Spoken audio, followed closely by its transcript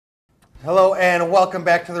Hello and welcome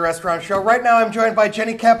back to the Restaurant Show. Right now I'm joined by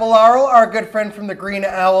Jenny Capillaro, our good friend from the Green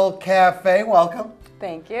Owl Cafe. Welcome.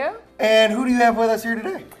 Thank you. And who do you have with us here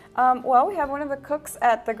today? Well, we have one of the cooks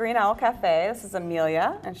at the Green Owl Cafe. This is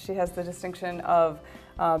Amelia, and she has the distinction of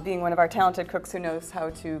being one of our talented cooks who knows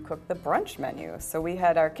how to cook the brunch menu. So we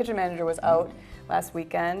had our kitchen manager was out last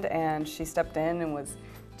weekend, and she stepped in and was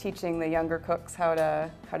teaching the younger cooks how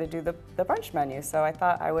to do the brunch menu. So I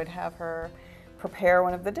thought I would have her prepare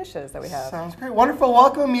one of the dishes that we have. Sounds great. Wonderful.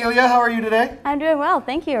 Welcome, Amelia. How are you today? I'm doing well,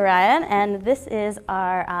 thank you, Ryan. And this is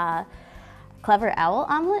our Clever Owl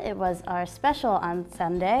omelet. It was our special on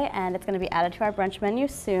Sunday, and it's going to be added to our brunch menu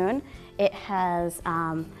soon. It has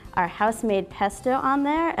our house-made pesto on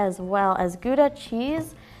there, as well as Gouda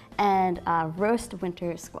cheese and roast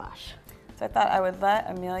winter squash. So I thought I would let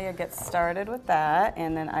Amelia get started with that,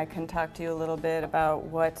 and then I can talk to you a little bit about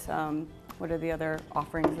what are the other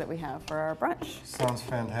offerings that we have for our brunch. Sounds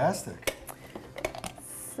fantastic.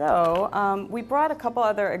 So we brought a couple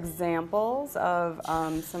other examples of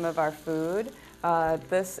some of our food.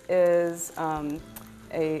 This is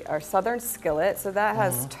our southern skillet. So that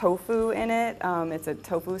has tofu in it. It's a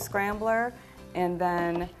tofu scrambler. And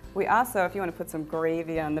then we also, if you want to put some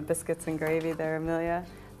gravy on the biscuits and gravy there, Amelia,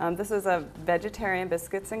 this is a vegetarian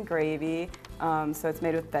biscuits and gravy. So it's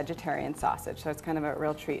made with vegetarian sausage. So it's kind of a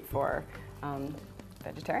real treat for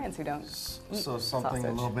vegetarians who don't eat So something sausage.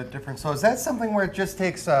 a little bit different. So is that something where it just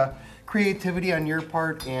takes creativity on your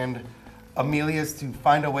part and Amelia's to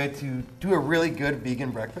find a way to do a really good vegan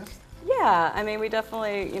breakfast? Yeah, I mean, we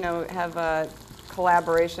definitely, have a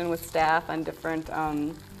collaboration with staff on different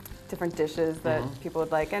dishes that people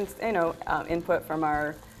would like, and input from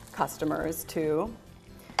our customers too.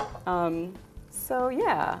 So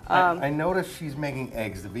yeah. I noticed she's making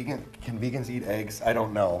eggs. Can vegans eat eggs? I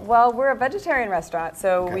don't know. Well, we're a vegetarian restaurant,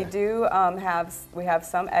 so Okay. we do have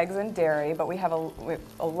some eggs and dairy, but we have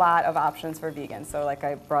a lot of options for vegans. So like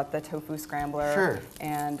I brought the tofu scrambler, Sure.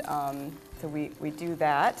 and so we do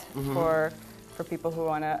that for people who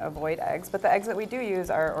want to avoid eggs. But the eggs that we do use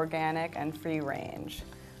are organic and free range.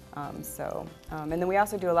 And then we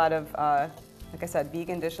also do a lot of like I said,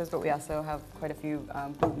 vegan dishes, but we also have quite a few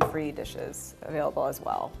gluten-free dishes available as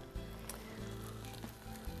well.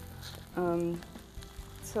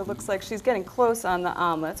 So it looks like she's getting close on the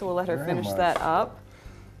omelet, so we'll let her Very finish much. that up.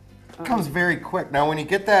 It comes very quick. Now, when you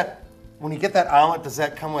get that omelet, does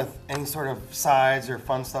that come with any sort of sides or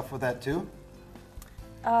fun stuff with that too?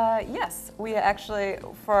 Yes, we actually,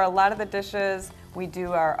 for a lot of the dishes, we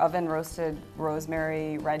do our oven roasted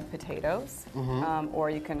rosemary red potatoes, or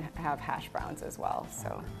you can have hash browns as well.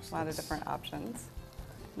 So a lot of different options.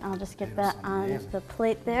 I'll just get that on the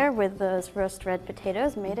plate there with those roast red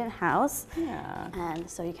potatoes made in-house. Yeah. And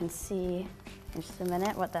so you can see in just a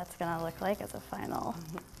minute what that's going to look like as a final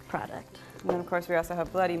product. And then of course we also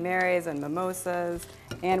have Bloody Marys and mimosas,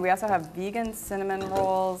 and we also have vegan cinnamon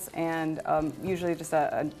rolls, and usually just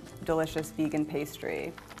a delicious vegan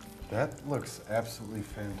pastry. That looks absolutely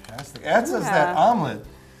fantastic. As does that omelet.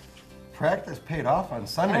 Practice paid off on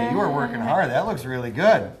Sunday. You were working hard. That looks really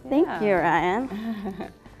good. Thank you, Ryan.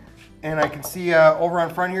 And I can see over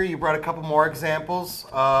on front here, you brought a couple more examples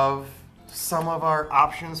of some of our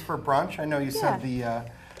options for brunch. I know you said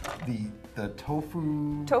the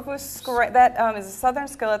tofu. That is a southern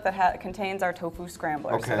skillet that contains our tofu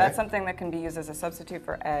scrambler. Okay. So that's something that can be used as a substitute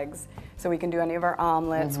for eggs. So we can do any of our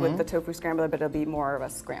omelets with the tofu scrambler, but it'll be more of a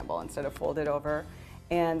scramble instead of folded over.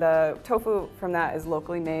 And the tofu from that is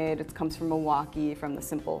locally made. It comes from Milwaukee, from the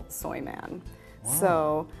Simple Soy Man. Wow.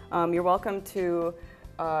 So you're welcome to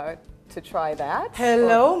try that.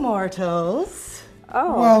 Hello, mortals.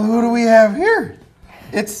 Oh. Well, who do we have here?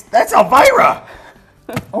 That's Elvira.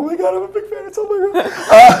 Oh my God, I'm a big fan. It's Elvira.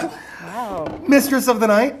 Wow. Mistress of the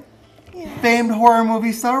Night, famed horror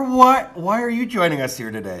movie star. Why are you joining us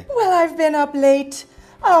here today? Well, I've been up late,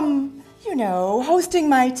 hosting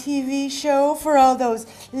my TV show for all those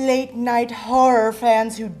late night horror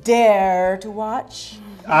fans who dare to watch.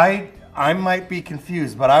 I might be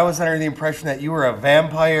confused, but I was under the impression that you were a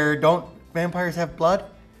vampire. Don't vampires have blood?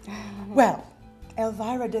 Well,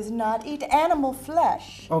 Elvira does not eat animal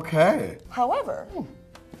flesh. Okay. However,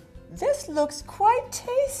 this looks quite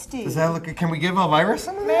tasty. Does that look good? Can we give Elvira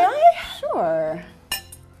some of May that? I? Sure.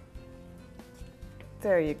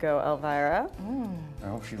 There you go, Elvira. I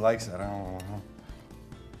hope she likes it. I don't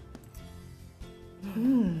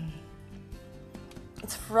know.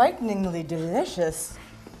 It's frighteningly delicious.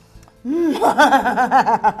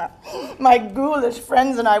 My ghoulish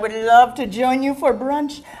friends and I would love to join you for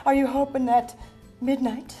brunch. Are you hoping at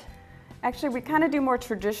midnight? Actually, we kind of do more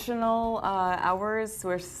traditional hours.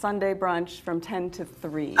 We're Sunday brunch from 10 to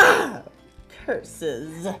 3.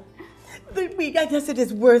 Curses. I guess it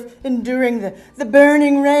is worth enduring the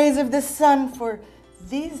burning rays of the sun for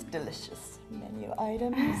these delicious menu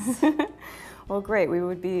items. Well, great. We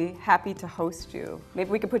would be happy to host you.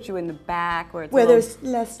 Maybe we could put you in the back where it's Where a little, there's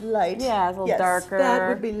less light. Yeah, it's a little yes, darker. That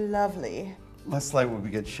would be lovely. Less light would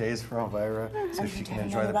be good shades for Elvira so she can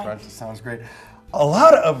enjoy the right. brunch. It sounds great. A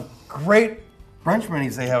lot of great brunch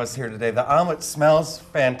menus they have us here today. The omelet smells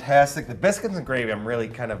fantastic. The biscuits and gravy, I'm really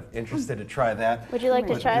kind of interested to try that. Would you like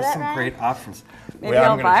to But try there's that, some Ryan? great options. Maybe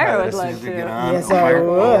I'm gonna try Elvira that would as soon like as we to. get on. Yes, I would.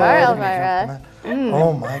 All right, can you Elvira. jump on that?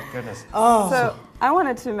 Oh my goodness. So I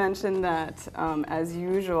wanted to mention that, as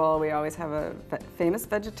usual, we always have a famous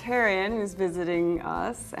vegetarian who's visiting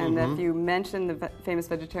us, and if you mention the famous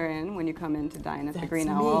vegetarian when you come in to dine at the Green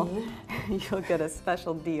Owl, you'll get a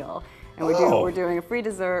special deal. And we're doing a free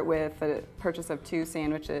dessert with a purchase of 2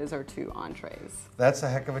 sandwiches or 2 entrees. That's a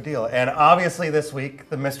heck of a deal. And obviously this week,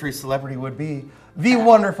 the mystery celebrity would be the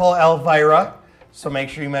wonderful Elvira. So make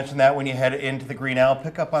sure you mention that when you head into the Green Owl.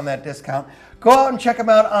 Pick up on that discount. Go out and check them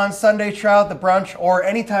out on Sunday, try out the brunch, or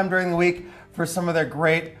anytime during the week for some of their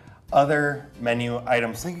great other menu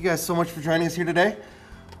items. Thank you guys so much for joining us here today.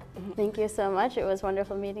 Thank you so much. It was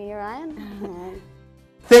wonderful meeting you, Ryan.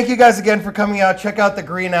 Thank you guys again for coming out. Check out the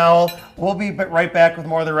Green Owl. We'll be right back with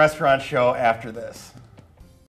more of the restaurant show after this.